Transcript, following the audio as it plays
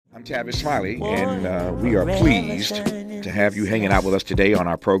I'm Tavis Smiley, and we are pleased to have you hanging out with us today on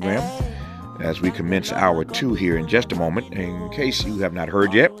our program as we commence hour two here in just a moment. In case you have not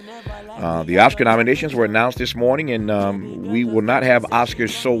heard yet, the Oscar nominations were announced this morning, and we will not have Oscars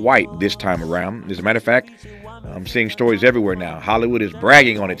so white this time around. As a matter of fact, I'm seeing stories everywhere now. Hollywood is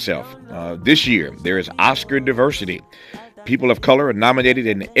bragging on itself. This year, there is Oscar diversity. People of color are nominated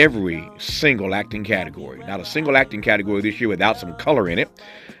in every single acting category. Not a single acting category this year without some color in it,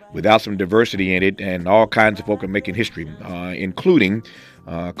 without some diversity in it, and all kinds of folk are making history, including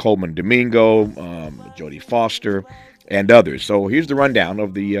Coleman Domingo, Jodie Foster, and others. So here's the rundown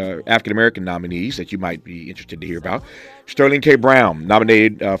of the African-American nominees that you might be interested to hear about. Sterling K. Brown,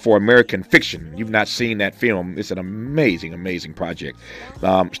 nominated for American Fiction. You've not seen that film. It's an amazing, amazing project.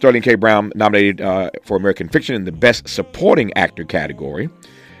 Sterling K. Brown, nominated for American Fiction in the Best Supporting Actor category.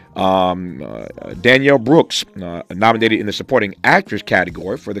 Danielle Brooks, nominated in the Supporting Actress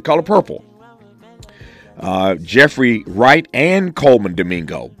category for The Color Purple. Jeffrey Wright and Coleman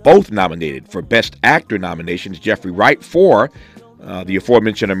Domingo, both nominated for Best Actor nominations. Jeffrey Wright for the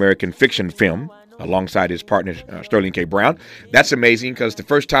aforementioned American Fiction film, alongside his partner Sterling K. Brown. That's amazing because the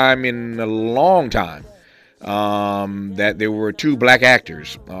first time in a long time that there were two black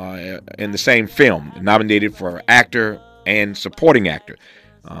actors in the same film nominated for actor and supporting actor.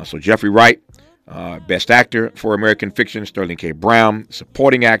 So Jeffrey Wright, Best Actor for American Fiction. Sterling K. Brown,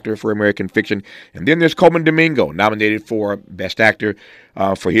 Supporting Actor for American Fiction. And then there's Coleman Domingo, nominated for Best Actor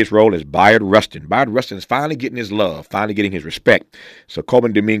for his role as Bayard Rustin. Bayard Rustin is finally getting his love, finally getting his respect. So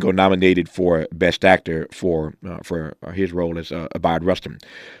Coleman Domingo nominated for Best Actor for his role as Bayard Rustin.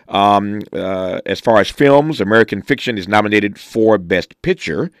 As far as films, American Fiction is nominated for Best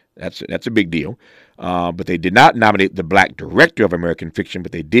Picture. That's a big deal. But they did not nominate the black director of American Fiction,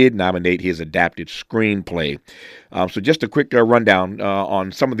 but they did nominate his adapted screenplay. So just a quick rundown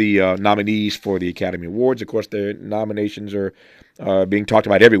on some of the nominees for the Academy Awards. Of course, their nominations are being talked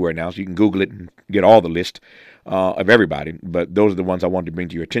about everywhere now, so you can Google it and get all the list of everybody. But those are the ones I wanted to bring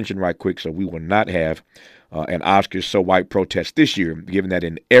to your attention right quick, so we will not have an Oscars So White protest this year, given that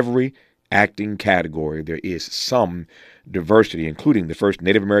in every acting category there is some diversity, including the first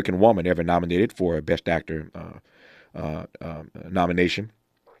Native American woman ever nominated for a Best Actor nomination.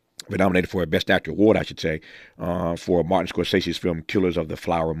 We're nominated for a Best Actor award, I should say, for Martin Scorsese's film Killers of the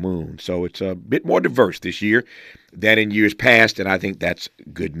Flower Moon. So it's a bit more diverse this year than in years past, and I think that's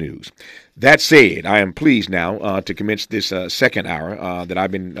good news. That said, I am pleased now to commence this second hour that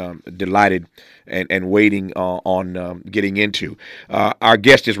I've been delighted and waiting on getting into. Our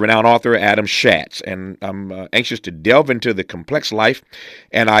guest is renowned author Adam Shatz, and I'm anxious to delve into the complex life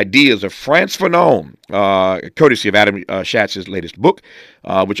and ideas of Frantz Fanon, courtesy of Adam Shatz's latest book,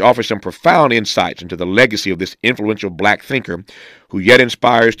 which offers some profound insights into the legacy of this influential black thinker who yet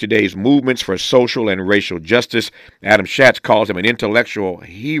inspires today's movements for social and racial justice. Adam Shatz calls him an intellectual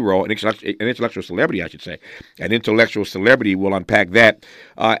hero, an intellectual celebrity, I should say. An intellectual celebrity. We'll unpack that.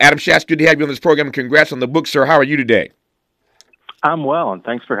 Adam Shatz, good to have you on this program. Congrats on the book, sir. How are you today? I'm well, and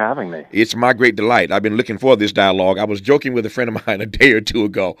thanks for having me. It's my great delight. I've been looking for this dialogue. I was joking with a friend of mine a day or two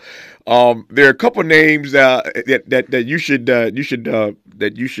ago. There are a couple names that you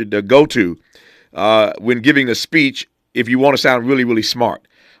should go to when giving a speech if you want to sound really, really smart.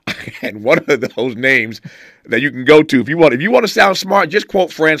 And one of those names that you can go to if you want to sound smart, just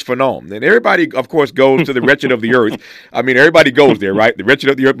quote Frantz Fanon. And everybody, of course, goes to the Wretched of the Earth. I mean, everybody goes there, right? The Wretched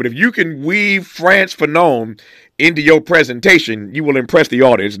of the Earth. But if you can weave Frantz Fanon into your presentation, you will impress the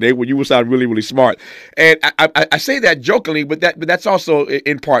audience. You will sound really, really smart. And I say that jokingly, but that's also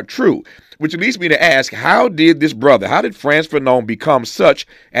in part true, which leads me to ask, how did Frantz Fanon become such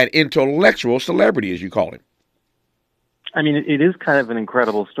an intellectual celebrity, as you call him? I mean, it is kind of an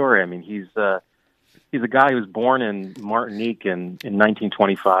incredible story. I mean, he's a guy who was born in Martinique in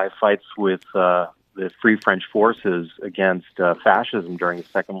 1925, fights with the Free French forces against fascism during the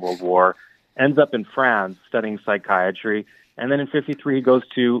Second World War, ends up in France studying psychiatry, and then in 1953 he goes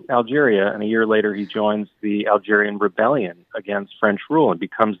to Algeria, and a year later he joins the Algerian rebellion against French rule and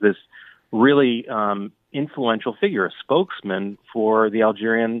becomes this really influential figure, a spokesman for the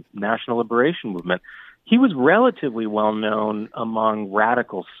Algerian national liberation movement. He was relatively well known among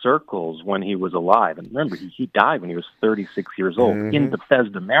radical circles when he was alive. And remember, he died when he was 36 years old in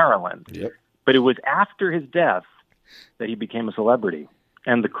Bethesda, Maryland. Yep. But it was after his death that he became a celebrity.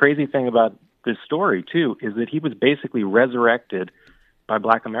 And the crazy thing about this story, too, is that he was basically resurrected by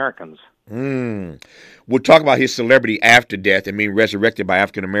Black Americans. We'll talk about his celebrity after death and being resurrected by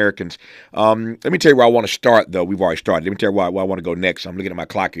African Americans. Let me tell you where I want to start, though. We've already started. Let me tell you where I want to go next. I'm looking at my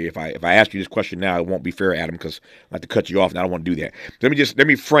clock here. If I ask you this question now, it won't be fair, Adam, because I have to cut you off, and I don't want to do that. Let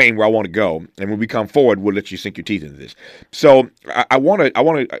me frame where I want to go, and when we come forward, we'll let you sink your teeth into this. So I want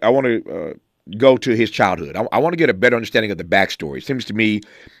to go to his childhood. I want to get a better understanding of the backstory. It seems to me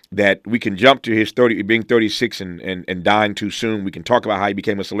that we can jump to his being 36 and dying too soon. We can talk about how he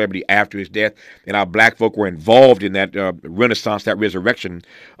became a celebrity after his death, and how black folk were involved in that renaissance, that resurrection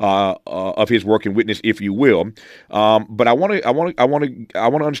of his work and witness, if you will. But I want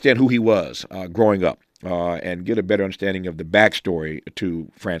to understand who he was growing up. And get a better understanding of the backstory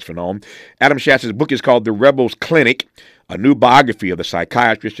to Frantz Fanon. Adam Shatz's book is called The Rebel's Clinic, a new biography of the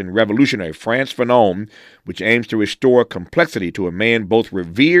psychiatrist and revolutionary Frantz Fanon, which aims to restore complexity to a man both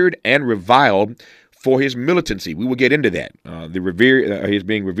revered and reviled for his militancy. We will get into that. His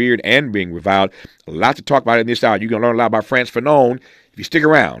being revered and being reviled. A lot to talk about in this hour. You're going to learn a lot about Frantz Fanon if you stick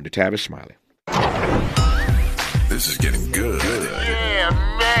around to Tavis Smiley. This is getting good. Yeah,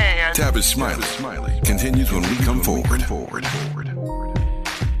 man. Tavis Smiley continues when we come forward.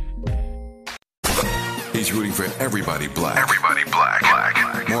 He's rooting for everybody black.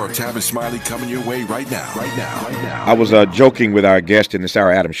 More of Tavis Smiley coming your way right now. I was joking with our guest in this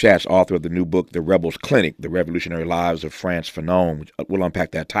hour, Adam Shatz, author of the new book, The Rebel's Clinic, The Revolutionary Lives of Frantz Fanon. We'll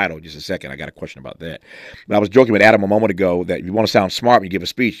unpack that title in just a second. I got a question about that. But I was joking with Adam a moment ago that if you want to sound smart when you give a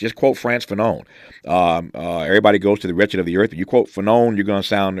speech, just quote Frantz Fanon. Everybody goes to the wretched of the earth. If you quote Fanon, you're going to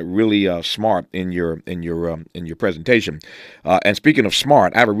sound really smart in your presentation. And speaking of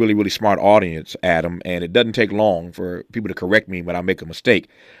smart, I have a really, really smart audience, Adam, and it doesn't take long for people to correct me when I make a mistake.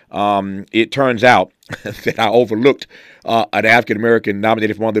 It turns out that I overlooked an African-American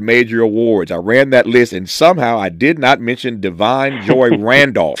nominated for one of the major awards. I ran that list, and somehow I did not mention Divine Joy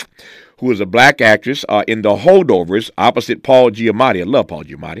Randolph, who is a black actress in The Holdovers opposite Paul Giamatti. I love Paul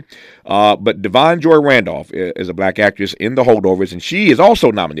Giamatti. But Divine Joy Randolph is a black actress in The Holdovers, and she is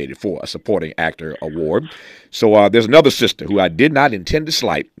also nominated for a Supporting Actor Award. So there's another sister who I did not intend to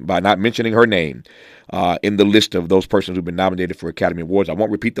slight by not mentioning her name in the list of those persons who've been nominated for Academy Awards. I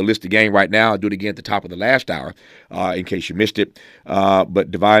won't repeat the list again right now. I'll do it again at the top of the last hour in case you missed it. But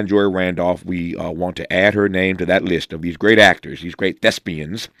Divine Joy Randolph, we want to add her name to that list of these great actors, these great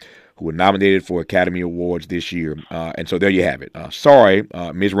thespians who were nominated for Academy Awards this year. And so there you have it. Sorry,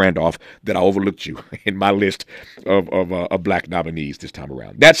 Ms. Randolph, that I overlooked you in my list of black nominees this time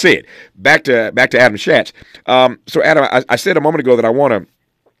around. That said, back to Adam Shatz. So Adam, I said a moment ago that I want to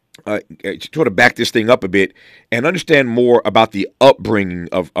sort of back this thing up a bit and understand more about the upbringing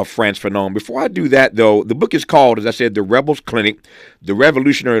of Frantz Fanon. Before I do that, though, the book is called, as I said, The Rebel's Clinic, The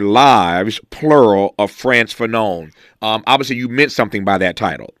Revolutionary Lives, plural, of Frantz Fanon. Obviously, you meant something by that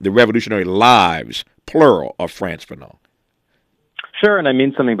title, The Revolutionary Lives, plural, of Frantz Fanon. Sure, and I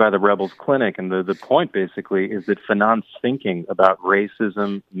mean something by the Rebel's Clinic, and the point basically is that Fanon's thinking about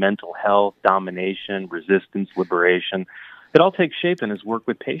racism, mental health, domination, resistance, liberation, it all takes shape in his work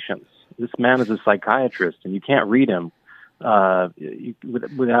with patients. This man is a psychiatrist, and you can't read him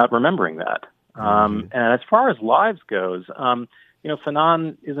without remembering that. And as far as lives goes,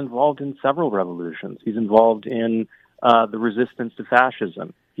 Fanon is involved in several revolutions. He's involved in the resistance to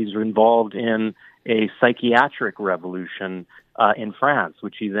fascism. He's involved in a psychiatric revolution in France,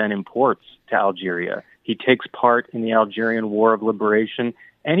 which he then imports to Algeria. He takes part in the Algerian War of Liberation,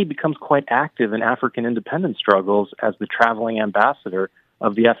 and he becomes quite active in African independence struggles as the traveling ambassador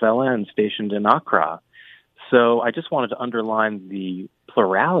of the FLN stationed in Accra. So I just wanted to underline the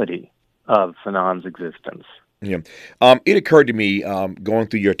plurality of Fanon's existence. Yeah. It occurred to me going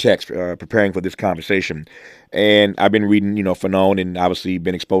through your text, preparing for this conversation, and I've been reading, Fanon, and obviously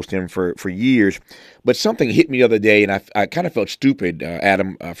been exposed to him for years, but something hit me the other day, and I kind of felt stupid,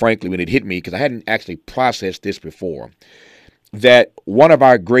 Adam, frankly, when it hit me, because I hadn't actually processed this before. That one of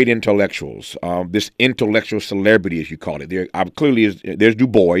our great intellectuals, this intellectual celebrity, as you call it, there's Du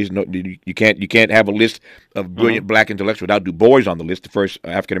Bois. No, you can't have a list of brilliant black intellectuals without Du Bois on the list, the first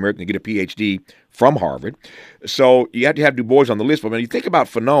African American to get a PhD from Harvard. So you have to have Du Bois on the list. But when you think about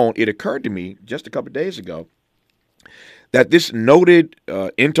Fanon, it occurred to me just a couple of days ago that this noted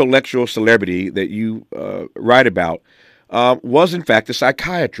intellectual celebrity that you write about was in fact a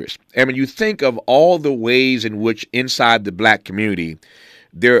psychiatrist. And when you think of all the ways in which inside the black community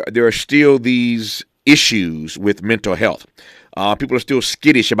there are still these issues with mental health. People are still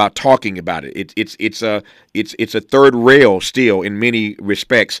skittish about talking about it. It's a third rail still in many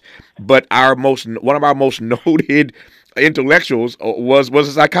respects. But one of our most noted intellectuals was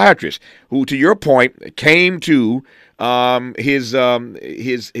a psychiatrist who, to your point, came to his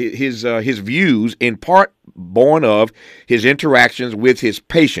views, in part born of his interactions with his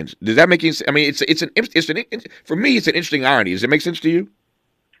patients. Does that make sense? I mean, for me, it's an interesting irony. Does it make sense to you?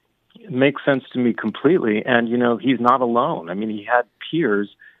 It makes sense to me completely. And, he's not alone. I mean, he had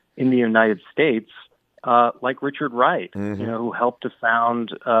peers in the United States, like Richard Wright, who helped to found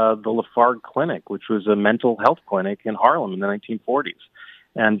the Lafargue Clinic, which was a mental health clinic in Harlem in the 1940s.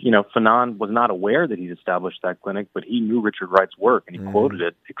 And, Fanon was not aware that he'd established that clinic, but he knew Richard Wright's work, and he quoted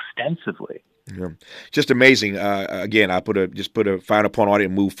it extensively. Yeah. Just amazing. Again, I put a final point on it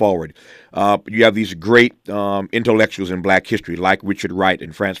and move forward. You have these great intellectuals in Black history, like Richard Wright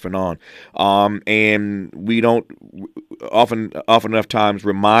and Frantz Fanon, and we don't often enough times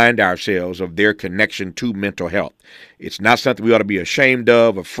remind ourselves of their connection to mental health. It's not something we ought to be ashamed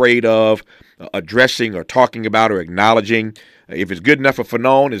of, afraid of, addressing or talking about or acknowledging. If it's good enough for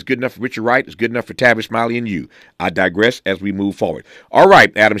Fanon, it's good enough for Richard Wright, it's good enough for Tavis, Smiley, and you. I digress as we move forward. All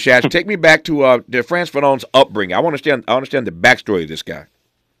right, Adam Shatz, take me back to Frantz Fanon's upbringing. I understand the backstory of this guy.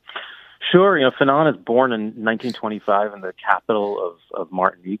 Sure. Fanon is born in 1925 in the capital of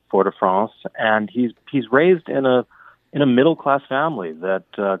Martinique, Port-au-Prince, and he's raised in a middle-class family that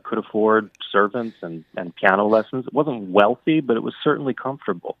could afford servants and piano lessons. It wasn't wealthy, but it was certainly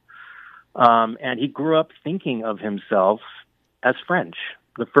comfortable. And he grew up thinking of himself as French.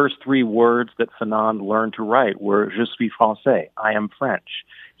 The first three words that Fanon learned to write were "Je suis français," I am French.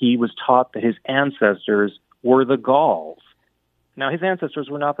 He was taught that his ancestors were the Gauls. Now, his ancestors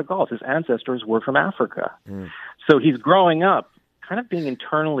were not the Gauls. His ancestors were from Africa. So he's growing up kind of being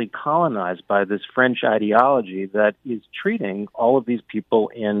internally colonized by this French ideology that is treating all of these people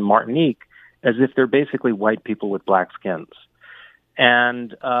in Martinique as if they're basically white people with black skins.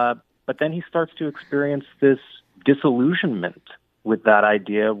 And but then he starts to experience this disillusionment with that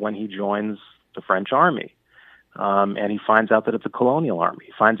idea when he joins the French army. And he finds out that it's a colonial army.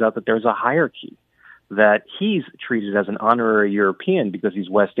 He finds out that there's a hierarchy, that he's treated as an honorary European because he's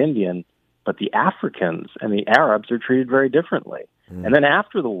West Indian, but the Africans and the Arabs are treated very differently. And then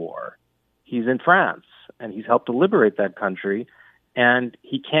after the war, he's in France, and he's helped to liberate that country, and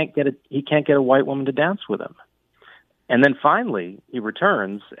he can't get a white woman to dance with him. And then finally, he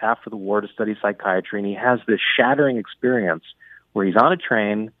returns after the war to study psychiatry, and he has this shattering experience where he's on a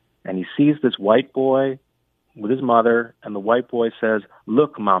train, and he sees this white boy with his mother, and the white boy says,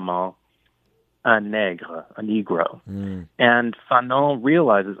 "Look, maman, a Negro." And Fanon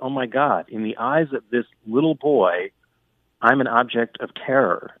realizes, oh my God, in the eyes of this little boy, I'm an object of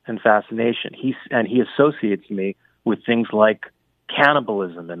terror and fascination. He associates me with things like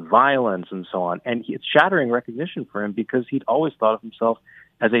cannibalism and violence and so on. And it's shattering recognition for him because he'd always thought of himself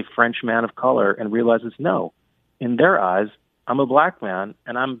as a French man of color, and realizes, no, in their eyes, I'm a black man,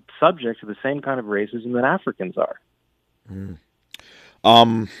 and I'm subject to the same kind of racism that Africans are.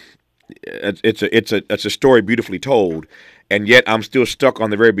 It's a story beautifully told, and yet I'm still stuck on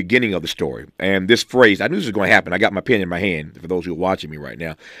the very beginning of the story. And this phrase, I knew this was going to happen. I got my pen in my hand for those who are watching me right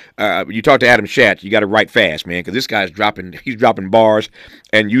now. You talk to Adam Shatz, you got to write fast, man, because this guy's dropping bars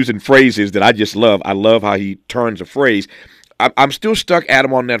and using phrases that I just love. I love how he turns a phrase. I'm still stuck,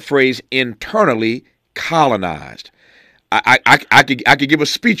 Adam, on that phrase, internally colonized. I could give a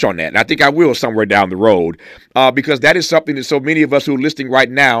speech on that, and I think I will somewhere down the road, because that is something that so many of us who are listening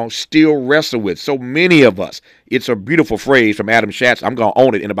right now still wrestle with. So many of us. It's a beautiful phrase from Adam Shatz. I'm going to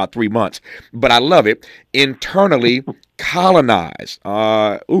own it in about 3 months, but I love it. Internally colonized.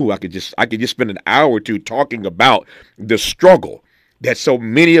 I could just spend an hour or two talking about the struggle that so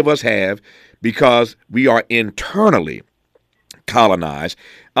many of us have because we are internally colonized.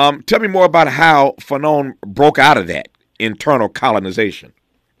 Tell me more about how Fanon broke out of that internal colonization.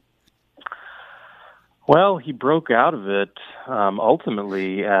 Well, he broke out of it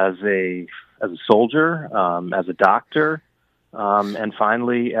ultimately as a soldier, as a doctor, and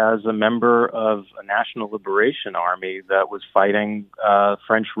finally as a member of a national liberation army that was fighting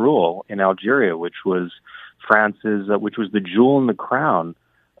French rule in Algeria, which was the jewel in the crown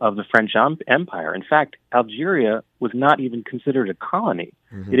of the French Empire. In fact, Algeria was not even considered a colony.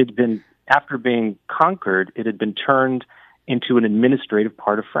 It had been, after being conquered, it had been turned into an administrative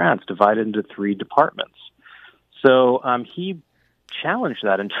part of France, divided into 3 departments. So he challenged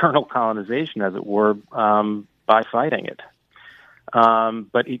that internal colonization, as it were, by fighting it.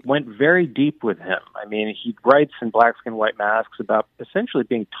 But it went very deep with him. I mean, he writes in Black Skin, White Masks about essentially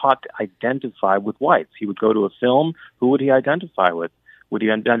being taught to identify with whites. He would go to a film. Who would he identify with? Would he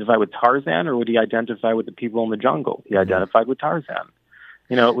identify with Tarzan, or would he identify with the people in the jungle? He identified with Tarzan.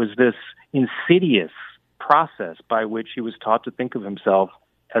 It was this insidious process by which he was taught to think of himself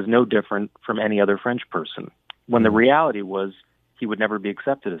as no different from any other French person. when the reality was he would never be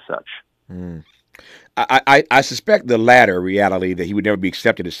accepted as such. Mm. I suspect the latter reality, that he would never be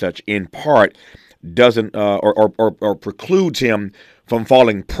accepted as such, in part doesn't or precludes him from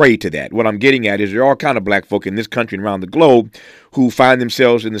falling prey to that. What I'm getting at is there are all kind of black folk in this country and around the globe who find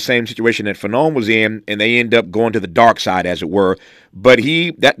themselves in the same situation that Fanon was in, and they end up going to the dark side, as it were. But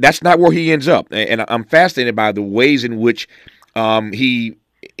that's not where he ends up. And I'm fascinated by the ways in which he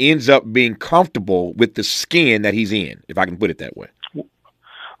ends up being comfortable with the skin that he's in, if I can put it that way.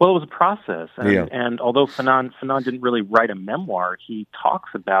 Well, it was a process, and although Fanon didn't really write a memoir, he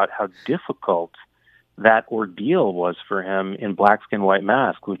talks about how difficult that ordeal was for him in Black Skin, White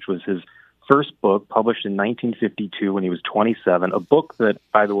Mask, which was his first book, published in 1952 when he was 27, a book that,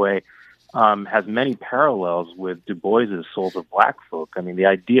 by the way, has many parallels with Du Bois's Souls of Black Folk. I mean, the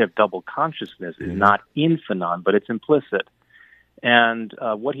idea of double consciousness is not in Fanon, but it's implicit. And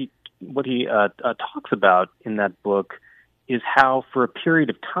what he talks about in that book is how, for a period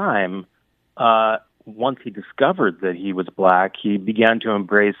of time, once he discovered that he was black, he began to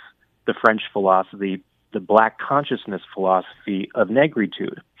embrace the French philosophy, the black consciousness philosophy of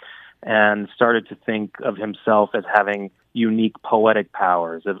negritude, and started to think of himself as having unique poetic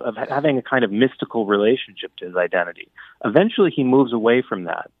powers, of having a kind of mystical relationship to his identity. Eventually, he moves away from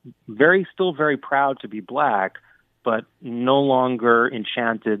that, still very proud to be black, but no longer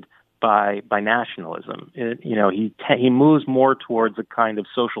enchanted by nationalism. He moves more towards a kind of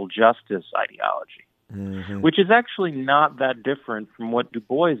social justice ideology, which is actually not that different from what Du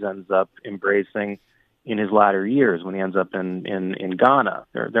Bois ends up embracing in his latter years when he ends up in Ghana.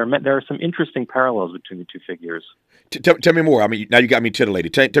 There are some interesting parallels between the two figures. Tell me more. I mean, now you got me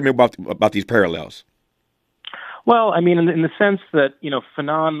titillated. Tell me about these parallels. Well, I mean, in the sense that,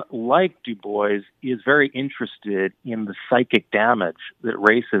 Fanon, like Du Bois, is very interested in the psychic damage that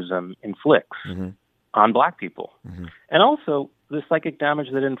racism inflicts on black people, and also the psychic damage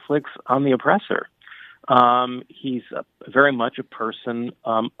that it inflicts on the oppressor. He's very much a person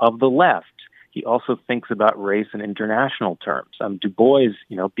of the left. He also thinks about race in international terms. Du Bois,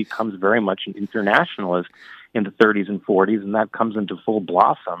 becomes very much an internationalist in the 30s and 40s, and that comes into full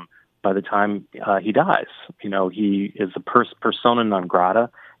blossom by the time he dies. He is a persona non grata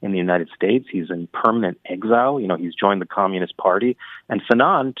in the United States. He's in permanent exile. He's joined the Communist Party. And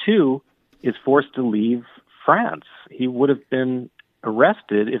Fanon, too, is forced to leave France. He would have been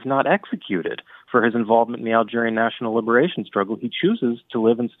arrested, if not executed, for his involvement in the Algerian national liberation struggle. He chooses to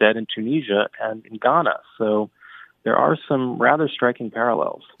live instead in Tunisia and in Ghana. So there are some rather striking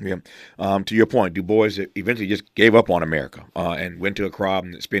parallels. Yeah. To your point, Du Bois eventually just gave up on America and went to Accra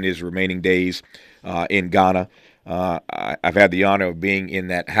and spent his remaining days in Ghana. I've had the honor of being in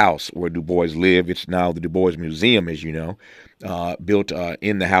that house where Du Bois lived. It's now the Du Bois Museum, as you know, built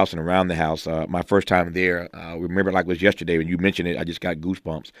in the house and around the house. My first time there, remember like it was yesterday when you mentioned it, I just got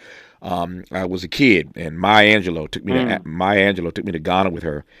goosebumps. I was a kid, and Maya Angelou took me to Ghana with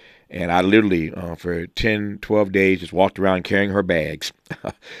her. And I literally, for 10, 12 days, just walked around carrying her bags.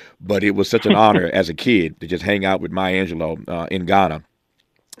 But it was such an honor as a kid to just hang out with Maya Angelou in Ghana.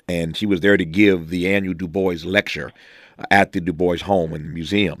 And she was there to give the annual Du Bois lecture at the Du Bois home in the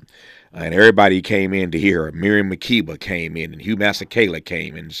museum. And everybody came in to hear her. Miriam Makeba came in, and Hugh Masekela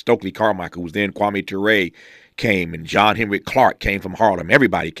came, and Stokely Carmichael, who was then Kwame Ture, came, and John Henry Clark came from Harlem.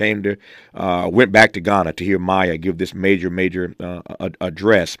 Everybody went back to Ghana to hear Maya give this major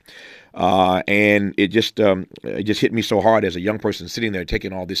address. And it just hit me so hard as a young person sitting there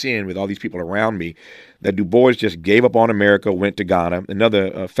taking all this in with all these people around me, that Du Bois just gave up on America, went to Ghana. Another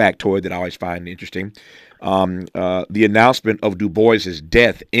factoid that I always find interesting. The announcement of Du Bois's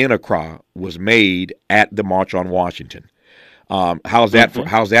death in Accra was made at the March on Washington. How's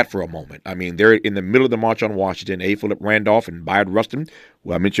that for a moment? I mean, they're in the middle of the March on Washington. A. Philip Randolph and Bayard Rustin,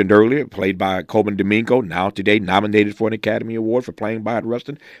 who I mentioned earlier, played by Coleman Domingo, now today nominated for an Academy Award for playing Bayard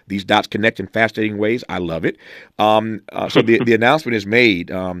Rustin. These dots connect in fascinating ways. I love it. So the announcement is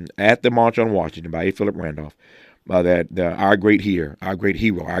made at the March on Washington by A. Philip Randolph that our great hero, our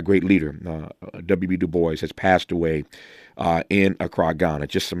great leader, W.B. Du Bois, has passed away in Accra, Ghana.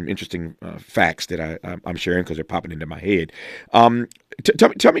 Just some interesting facts that I'm sharing because they're popping into my head. Tell me.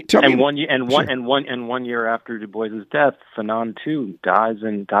 And 1 year after Du Bois's death, Fanon too dies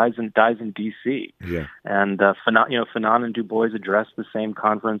in D.C. Yeah. And Fanon and Du Bois addressed the same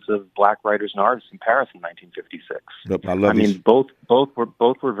conference of Black writers and artists in Paris in 1956.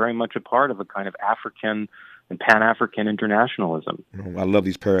 Both were very much a part of a kind of African and Pan-African internationalism. I love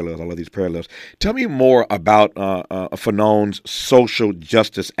these parallels. Tell me more about Fanon's social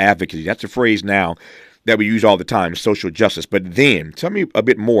justice advocacy. That's a phrase now that we use all the time, social justice. But then, tell me a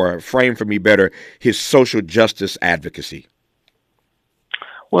bit more, frame for me better, his social justice advocacy.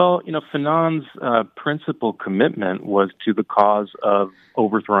 Well, Fanon's principal commitment was to the cause of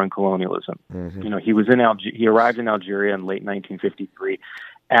overthrowing colonialism. Mm-hmm. He arrived in Algeria in late 1953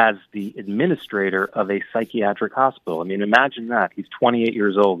 as the administrator of a psychiatric hospital. I mean, imagine that. He's 28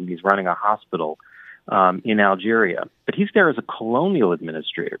 years old and he's running a hospital in Algeria. But he's there as a colonial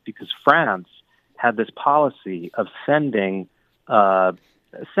administrator because France had this policy of sending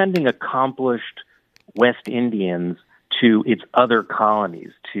accomplished West Indians to its other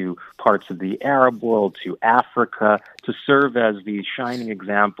colonies, to parts of the Arab world, to Africa, to serve as these shining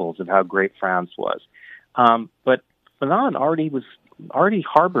examples of how great France was. But Fanon already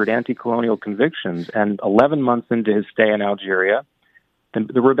harbored anti-colonial convictions, and 11 months into his stay in Algeria,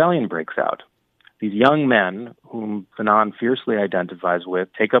 the rebellion breaks out. These young men, whom Fanon fiercely identifies with,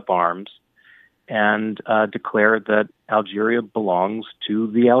 take up arms and declare that Algeria belongs to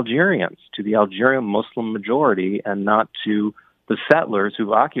the Algerians, to the Algerian Muslim majority, and not to the settlers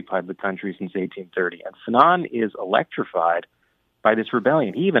who've occupied the country since 1830. And Fanon is electrified by this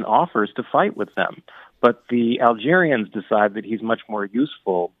rebellion. He even offers to fight with them. But the Algerians decide that he's much more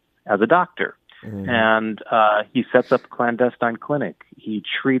useful as a doctor. Mm. And he sets up a clandestine clinic. He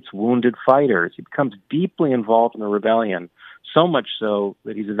treats wounded fighters. He becomes deeply involved in the rebellion, so much so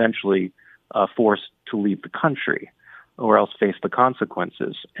that he's eventually forced to leave the country or else face the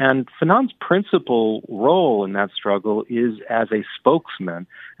consequences. And Fanon's principal role in that struggle is as a spokesman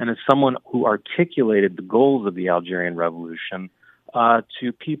and as someone who articulated the goals of the Algerian Revolution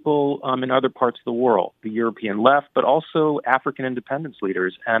to people in other parts of the world, the European left, but also African independence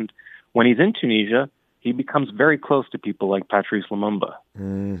leaders. And when he's in Tunisia, he becomes very close to people like Patrice Lumumba.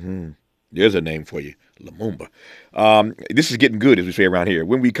 Mm-hmm. There's a name for you, Lumumba. This is getting good, as we say around here.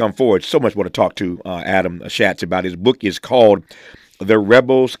 When we come forward, so much more to talk to Adam Shatz about. His book is called The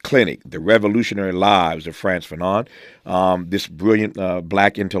Rebels Clinic, The Revolutionary Lives of Frantz Fanon. This brilliant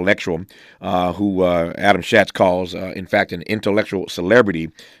black intellectual who Adam Shatz calls, in fact, an intellectual celebrity.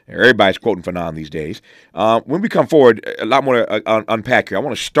 Everybody's quoting Fanon these days. When we come forward, a lot more to unpack here. I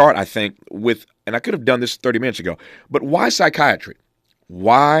want to start, I think, with, and I could have done this 30 minutes ago, but why psychiatry?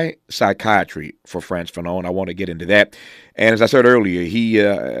 Why psychiatry for Frantz Fanon? I want to get into that. And as I said earlier, he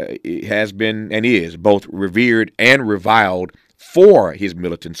has been and is both revered and reviled for his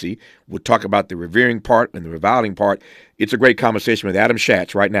militancy. We'll talk about the revering part and the reviling part. It's a great conversation with Adam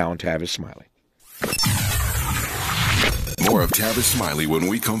Shatz right now on Tavis Smiley. More of Tavis Smiley when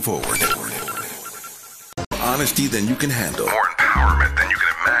we come forward. More honesty than you can handle. More empowerment than you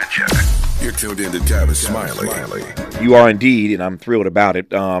can imagine. You're tuned in to Tavis Smiley. You are indeed, and I'm thrilled about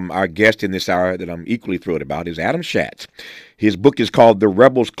it. Our guest in this hour that I'm equally thrilled about is Adam Shatz. His book is called The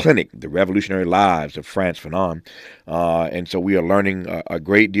Rebels Clinic, The Revolutionary Lives of Frantz Fanon. And so we are learning a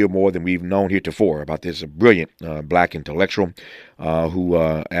great deal more than we've known heretofore about this brilliant black intellectual who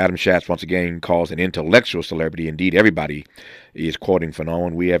Adam Shatz once again calls an intellectual celebrity. Indeed, everybody is quoting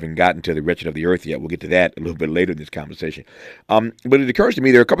Fanon. We haven't gotten to the wretched of the earth yet. We'll get to that a little bit later in this conversation. But it occurs to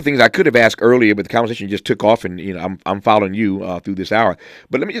me there are a couple of things I could have asked earlier, but the conversation just took off, and I'm following you through this hour.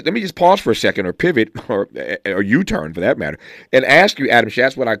 But let me just pause for a second, or pivot, or U-turn for that matter, and ask you, Adam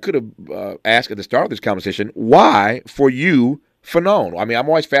Shatz, what I could have asked at the start of this conversation: why for you Fanon? I mean, I'm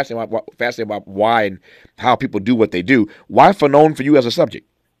always fascinated about why and how people do what they do. Why Fanon for you as a subject?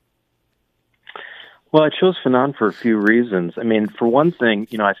 Well, I chose Fanon for a few reasons. I mean, for one thing,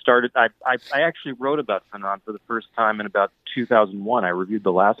 I actually wrote about Fanon for the first time in about 2001. I reviewed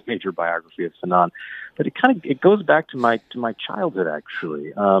the last major biography of Fanon, but it goes back to my childhood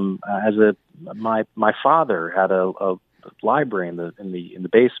actually. My father had a library in the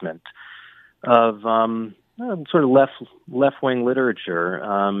basement of sort of left wing literature,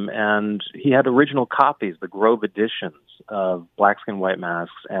 and he had original copies, the Grove editions of Black Skin, White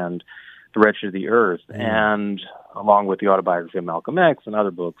Masks and The Wretched of the Earth, and along with the autobiography of Malcolm X and other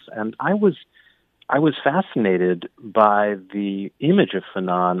books. And I was fascinated by the image of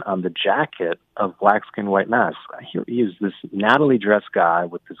Fanon on the jacket of Black Skin, White Masks. He is this nattily dressed guy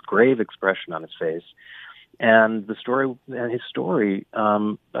with this grave expression on his face, and his story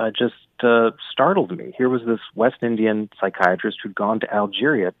just startled me. Here was this West Indian psychiatrist who'd gone to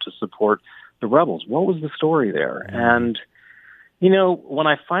Algeria to support the rebels. What was the story there? And when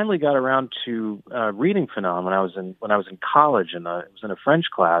I finally got around to reading Fanon when I was in college, and it was in a French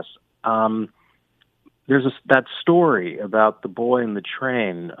class, there's that story about the boy in the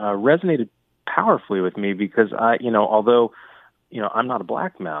train resonated powerfully with me because although I'm not a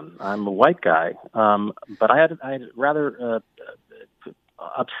black man, I'm a white guy, but I had rather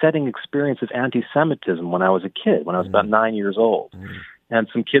upsetting experience of anti-Semitism when I was a kid, when I was about 9 years old. And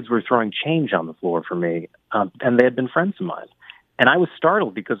some kids were throwing change on the floor for me, and they had been friends of mine. And I was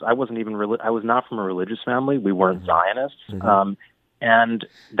startled because I wasn't even I was not from a religious family. We weren't Zionists. And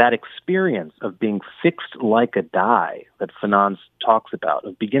that experience of being fixed like a die that Fanon talks about,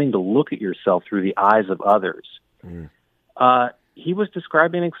 of beginning to look at yourself through the eyes of others, he was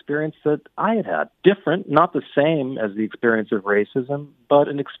describing an experience that I had had. Different, not the same as the experience of racism, but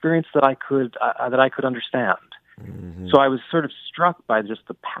an experience that I could understand. So I was sort of struck by just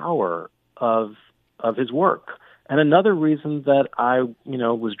the power of his work. And another reason that I,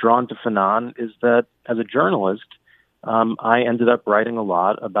 was drawn to Fanon is that as a journalist, I ended up writing a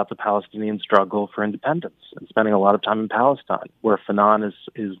lot about the Palestinian struggle for independence and spending a lot of time in Palestine, where Fanon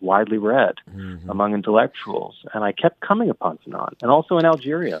is widely read among intellectuals. And I kept coming upon Fanon, and also in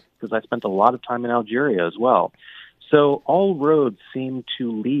Algeria, because I spent a lot of time in Algeria as well. So all roads seemed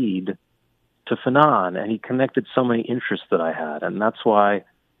to lead to Fanon, and he connected so many interests that I had, and that's why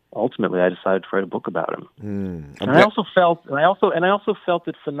ultimately I decided to write a book about him. And I also felt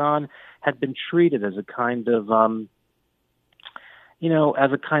that Fanon had been treated as a kind of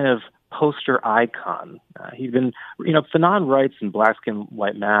as a kind of poster icon. He'd been, Fanon writes in Black Skin,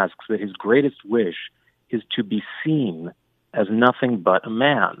 White Masks that his greatest wish is to be seen as nothing but a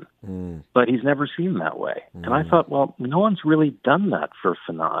man. But he's never seen that way. And I thought, well, no one's really done that for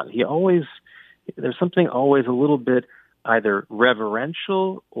Fanon. There's something always a little bit either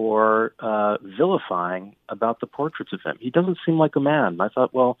reverential or vilifying about the portraits of him. He doesn't seem like a man. And I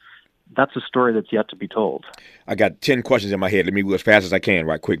thought, well, that's a story that's yet to be told. I got 10 questions in my head. Let me go as fast as I can,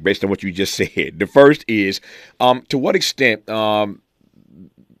 right quick, based on what you just said. The first is, to what extent does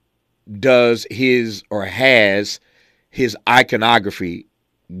has his iconography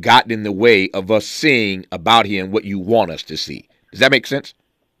gotten in the way of us seeing about him what you want us to see? Does that make sense?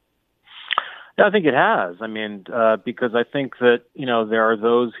 I think it has. I mean, because I think that, there are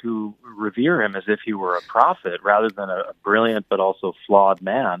those who revere him as if he were a prophet rather than a brilliant but also flawed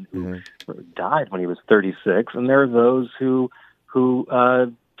man who died when he was 36. And there are those who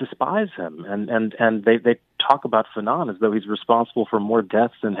despise him. And they talk about Fanon as though he's responsible for more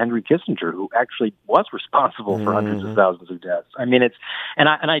deaths than Henry Kissinger, who actually was responsible for hundreds of thousands of deaths. I mean, and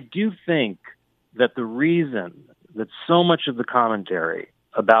I do think that the reason that so much of the commentary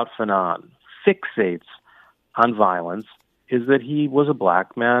about Fanon fixates on violence is that he was a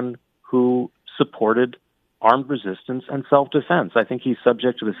black man who supported armed resistance and self-defense. I think he's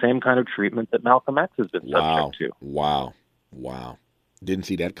subject to the same kind of treatment that Malcolm X has been subject to. Wow. Didn't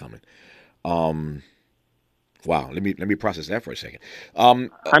see that coming. Wow. Let me process that for a second.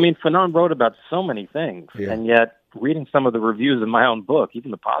 Fanon wrote about so many things, and yet reading some of the reviews in my own book, even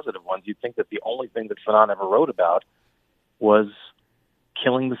the positive ones, you'd think that the only thing that Fanon ever wrote about was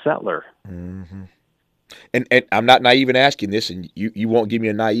killing the settler. And I'm not naive in asking this, and you won't give me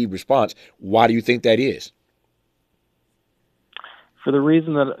a naive response. Why do you think that is? For the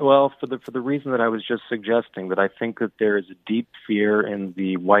reason that I was just suggesting, that I think that there is a deep fear in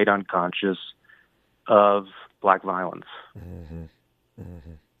the white unconscious of black violence. And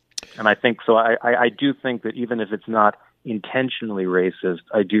I think so. I do think that even if it's not intentionally racist,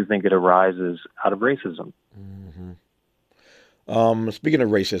 I do think it arises out of racism. Speaking of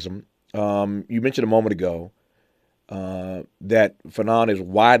racism, you mentioned a moment ago that Fanon is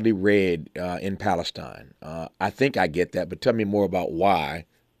widely read in Palestine. I think I get that, but tell me more about why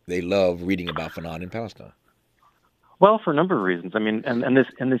they love reading about Fanon in Palestine. Well, for a number of reasons. I mean, and this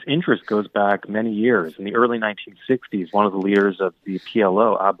interest goes back many years. In the early 1960s, one of the leaders of the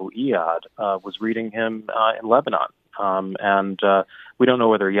PLO, Abu Iyad, was reading him in Lebanon. And we don't know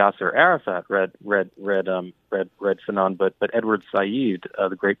whether Yasser Arafat read Fanon, but Edward Said,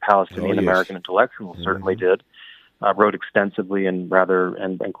 the great Palestinian American intellectual, certainly did. Wrote extensively and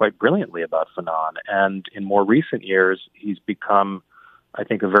quite brilliantly about Fanon. And in more recent years, he's become, I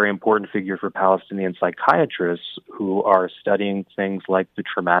think, a very important figure for Palestinian psychiatrists who are studying things like the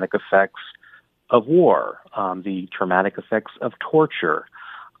traumatic effects of war, the traumatic effects of torture.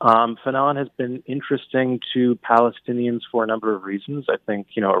 Fanon has been interesting to Palestinians for a number of reasons. I think,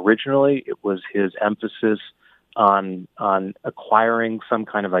 originally it was his emphasis on acquiring some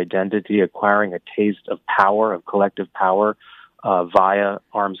kind of identity, acquiring a taste of power, of collective power, via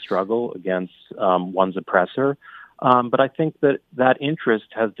armed struggle against one's oppressor. But I think that interest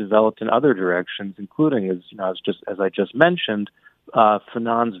has developed in other directions, including, as I just mentioned,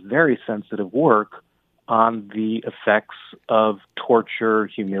 Fanon's very sensitive work on the effects of torture,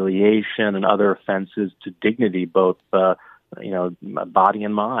 humiliation, and other offenses to dignity, both body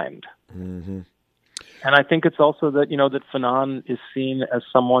and mind. And I think it's also that, that Fanon is seen as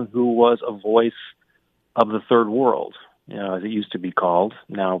someone who was a voice of the third world, as it used to be called.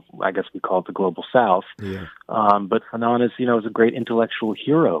 Now, I guess we call it the global South. Yeah. But Fanon is a great intellectual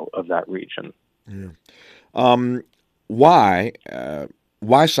hero of that region. Yeah. Why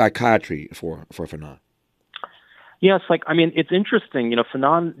psychiatry for Fanon? Yes, it's interesting.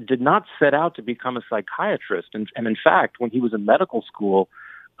 Fanon did not set out to become a psychiatrist, and in fact, when he was in medical school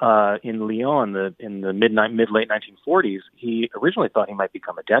in Lyon in the mid-late 1940s, he originally thought he might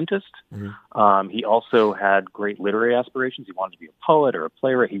become a dentist. Mm-hmm. He also had great literary aspirations. He wanted to be a poet or a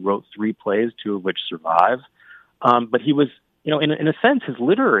playwright. He wrote 3 plays, 2 of which survive. But he was, in a sense, his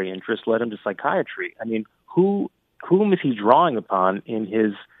literary interest led him to psychiatry. I mean, whom is he drawing upon in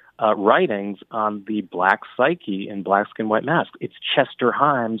his writings on the black psyche in Black Skin, White Mask? It's Chester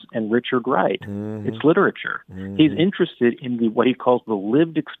Himes and Richard Wright. Mm-hmm. It's literature. Mm-hmm. He's interested in what he calls the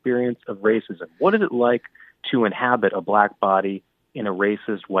lived experience of racism. What is it like to inhabit a black body in a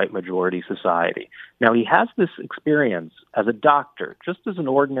racist white majority society? Now, he has this experience as a doctor, just as an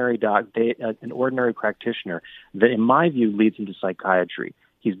ordinary practitioner, that in my view leads him to psychiatry.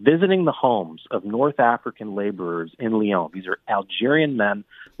 He's visiting the homes of North African laborers in Lyon. These are Algerian men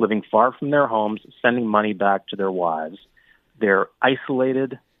living far from their homes, sending money back to their wives. They're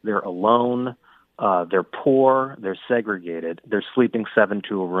isolated, they're alone, they're poor, they're segregated, they're sleeping 7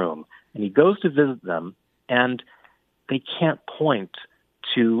 to a room. And he goes to visit them, and they can't point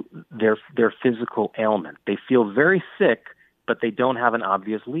to their physical ailment. They feel very sick, but they don't have an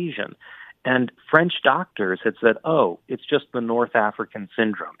obvious lesion. And French doctors had said, it's just the North African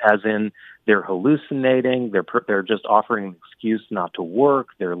syndrome, as in they're hallucinating, they're just offering an excuse not to work,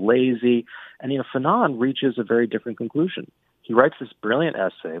 they're lazy. And, Fanon reaches a very different conclusion. He writes this brilliant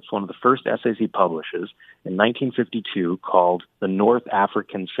essay. It's one of the first essays he publishes in 1952 called The North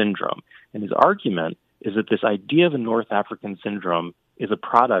African Syndrome. And his argument is that this idea of a North African syndrome is a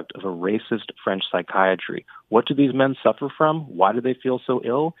product of a racist French psychiatry. What do these men suffer from? Why do they feel so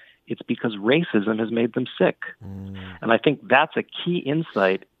ill? It's because racism has made them sick. And I think that's a key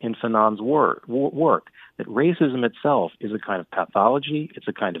insight in Fanon's work, that racism itself is a kind of pathology, it's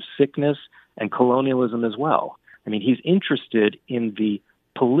a kind of sickness, and colonialism as well. I mean, he's interested in the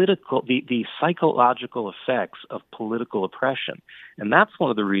psychological effects of political oppression. And that's one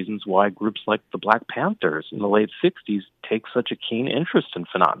of the reasons why groups like the Black Panthers in the late 60s take such a keen interest in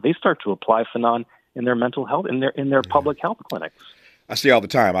Fanon. They start to apply Fanon in their mental health, in their public health clinics. I say all the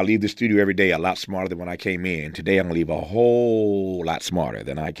time, I leave the studio every day a lot smarter than when I came in. Today I'm going to leave a whole lot smarter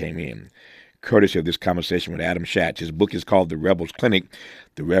than I came in, courtesy of this conversation with Adam Shatz. His book is called The Rebels Clinic,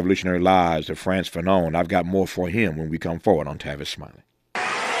 The Revolutionary Lives of Frantz Fanon. I've got more for him when we come forward on Tavis Smiley.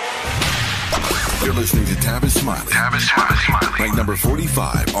 You're listening to Tavis Smiley. Tavis Smiley. Ranked number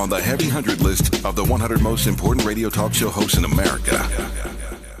 45 on the Heavy 100 list of the 100 most important radio talk show hosts in America.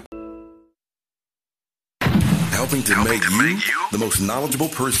 Helping to make you the most knowledgeable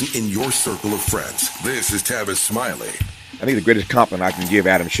person in your circle of friends. This is Tavis Smiley. I think the greatest compliment I can give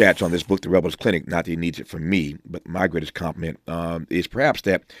Adam Shatz on this book, The Rebels Clinic, not that he needs it from me, but my greatest compliment is perhaps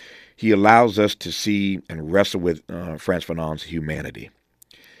that he allows us to see and wrestle with Frantz Fanon's humanity.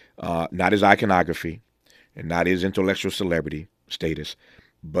 Not his iconography and not his intellectual celebrity status,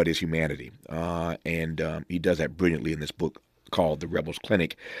 but his humanity. And he does that brilliantly in this book called The Rebels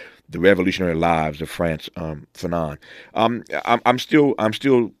Clinic, The Revolutionary Lives of Frantz Fanon. I'm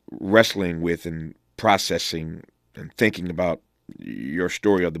still wrestling with and processing and thinking about your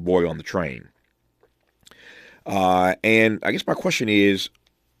story of the boy on the train. And I guess my question is,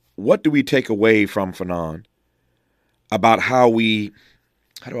 what do we take away from Fanon about how do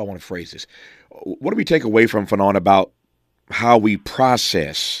I want to phrase this? What do we take away from Fanon about how we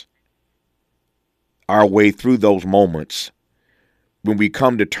process our way through those moments when we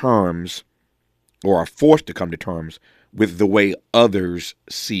come to terms or are forced to come to terms with the way others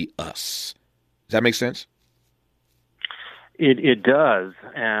see us? Does that make sense? It does.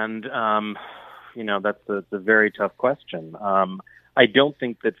 And, that's a very tough question. I don't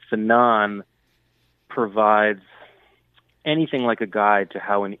think that Fanon provides anything like a guide to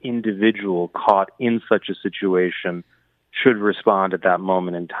how an individual caught in such a situation should respond at that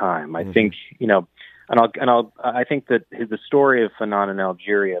moment in time. I think, I think that the story of Fanon in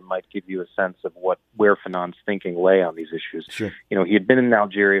Algeria might give you a sense of where Fanon's thinking lay on these issues. Sure. He had been in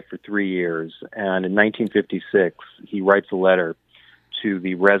Algeria for 3 years, and in 1956, he writes a letter to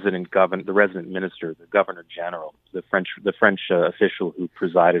the resident minister, the governor general, the French official who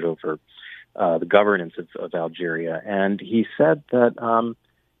presided over the governance of Algeria. And he said that,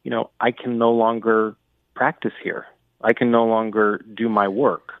 I can no longer practice here. I can no longer do my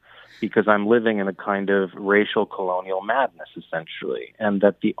work. because I'm living in a kind of racial colonial madness, essentially, and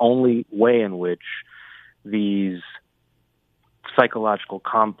that the only way in which these psychological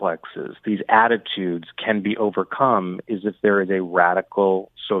complexes, these attitudes can be overcome is if there is a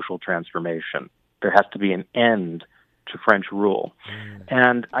radical social transformation. There has to be an end to French rule.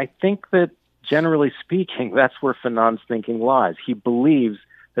 And I think that, generally speaking, that's where Fanon's thinking lies. He believes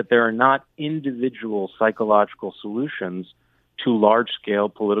that there are not individual psychological solutions to large-scale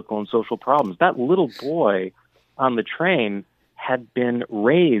political and social problems. That little boy on the train had been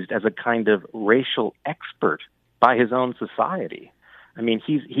raised as a kind of racial expert by his own society. I mean,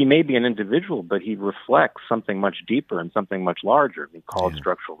 he may be an individual, but he reflects something much deeper and something much larger. We call it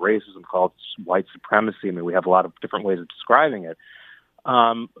structural racism, call it white supremacy. I mean, we have a lot of different ways of describing it.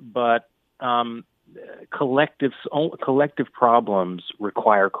 But collective problems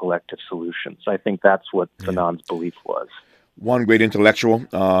require collective solutions. I think that's what Fanon's belief was. One great intellectual,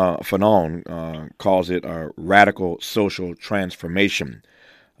 Fanon, calls it a radical social transformation.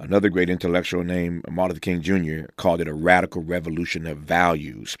 Another great intellectual named Martin Luther King Jr. called it a radical revolution of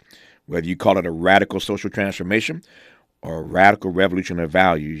values. Whether you call it a radical social transformation or a radical revolution of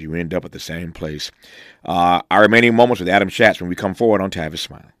values, you end up at the same place. Our remaining moments with Adam Shatz when we come forward on Tavis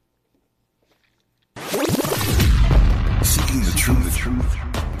Smiley. Seeking the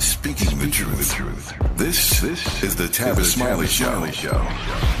truth, speaking the truth. This is the Tavis Smiley Show.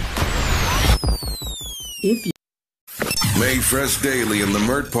 If you Made fresh daily in the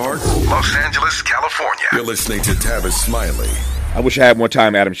Mert Park, Los Angeles, California. You're listening to Tavis Smiley. I wish I had more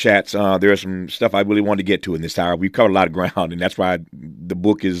time, Adam Shatz. There's some stuff I really wanted to get to in this hour. We've covered a lot of ground, and that's why the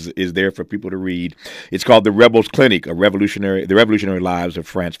book is there for people to read. It's called The Rebels Clinic, The Revolutionary Lives of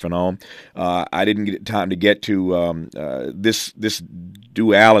Frantz Fanon. I didn't get time to get to this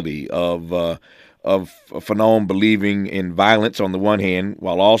duality of Fanon believing in violence on the one hand,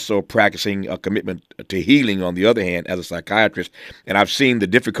 while also practicing a commitment to healing on the other hand as a psychiatrist. And I've seen the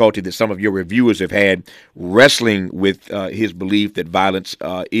difficulty that some of your reviewers have had wrestling with his belief that violence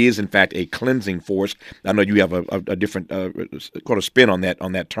is in fact a cleansing force. I know you have a different kind of spin on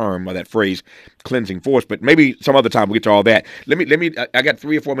that term or that phrase, cleansing force, but maybe some other time we'll get to all that. Let me. I got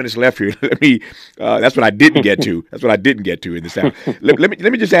 3 or 4 minutes left here. That's what I didn't get to. That's what I didn't get to in this hour. Let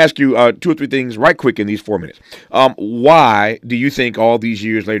me just ask you 2 or 3 things right quick in these 4 minutes. Why do you think all these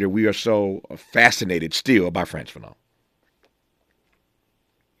years later we are so fascinated still by Frantz Fanon?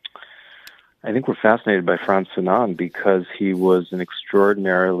 I think we're fascinated by Frantz Fanon because he was an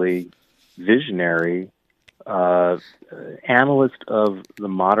extraordinarily visionary analyst of the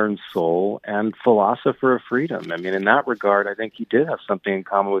modern soul and philosopher of freedom. I mean, in that regard, I think he did have something in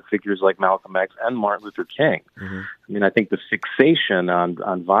common with figures like Malcolm X and Martin Luther King. Mm-hmm. I mean, I think the fixation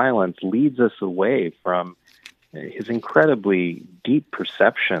on violence leads us away from his incredibly deep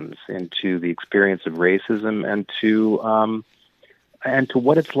perceptions into the experience of racism and to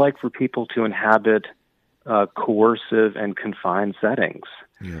what it's like for people to inhabit coercive and confined settings.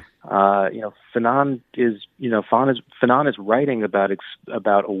 Yeah. Fanon is writing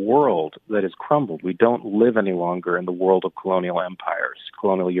about a world that has crumbled. We don't live any longer in the world of colonial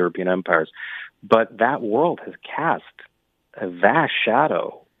European empires, but that world has cast a vast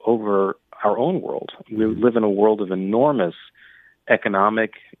shadow over our own world. We live in a world of enormous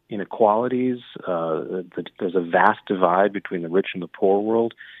economic inequalities. There's a vast divide between the rich and the poor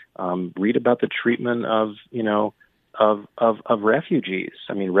world. Read about the treatment of refugees.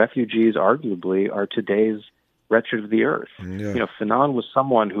 I mean, refugees arguably are today's wretched of the earth. Yeah. Fanon was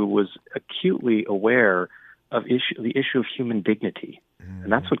someone who was acutely aware of the issue of human dignity.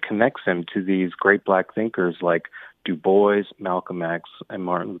 And that's what connects him to these great black thinkers like Du Bois, Malcolm X, and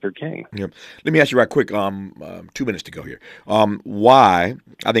Martin Luther King. Yep. Let me ask you right quick, 2 minutes to go here. Why,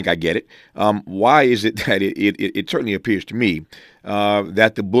 I think I get it, why is it that it certainly appears to me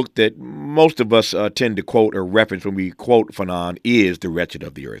that the book that most of us tend to quote or reference when we quote Fanon is The Wretched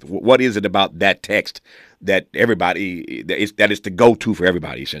of the Earth? What is it about that text that that is the go-to for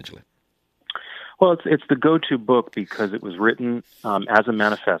everybody, essentially? Well, it's the go-to book because it was written as a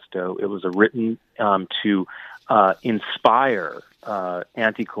manifesto. It was written to inspire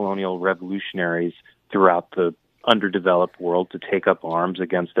anti-colonial revolutionaries throughout the underdeveloped world to take up arms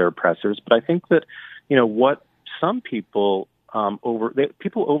against their oppressors. But I think that what some people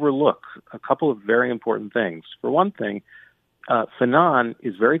overlook a couple of very important things. For one thing, Fanon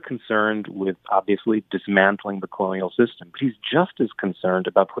is very concerned with obviously dismantling the colonial system, but he's just as concerned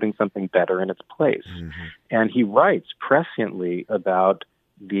about putting something better in its place. Mm-hmm. And he writes presciently about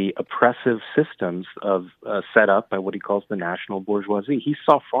the oppressive systems set up by what he calls the national bourgeoisie. He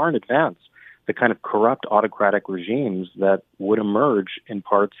saw far in advance the kind of corrupt autocratic regimes that would emerge in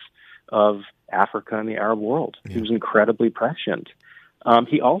parts of Africa and the Arab world. Yeah. He was incredibly prescient.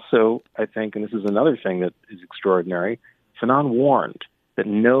 He also, I think, and this is another thing that is extraordinary, Fanon warned that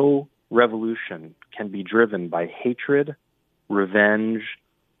no revolution can be driven by hatred, revenge,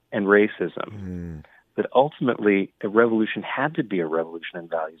 and racism. That ultimately a revolution had to be a revolution in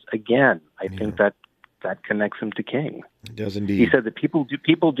values. Again, I think that connects him to King. It does indeed. He said that people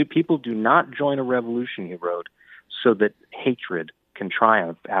do not join a revolution, he wrote, so that hatred can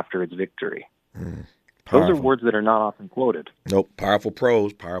triumph after its victory. Those are words that are not often quoted. Nope. Powerful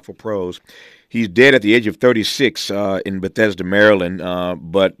prose, powerful prose. He's dead at the age of 36 in Bethesda, Maryland,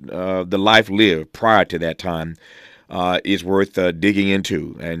 but the life lived prior to that time is worth digging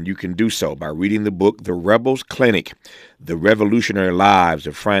into, and you can do so by reading the book, The Rebels Clinic, The Revolutionary Lives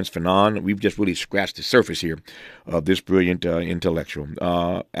of Frantz Fanon. We've just really scratched the surface here of this brilliant intellectual.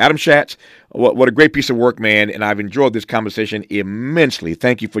 Adam Shatz, what a great piece of work, man, and I've enjoyed this conversation immensely.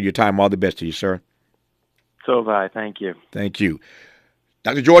 Thank you for your time. All the best to you, sir. So have I. Thank you. Thank you.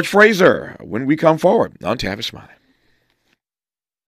 Dr. George Fraser, when we come forward on Tavis Smiley.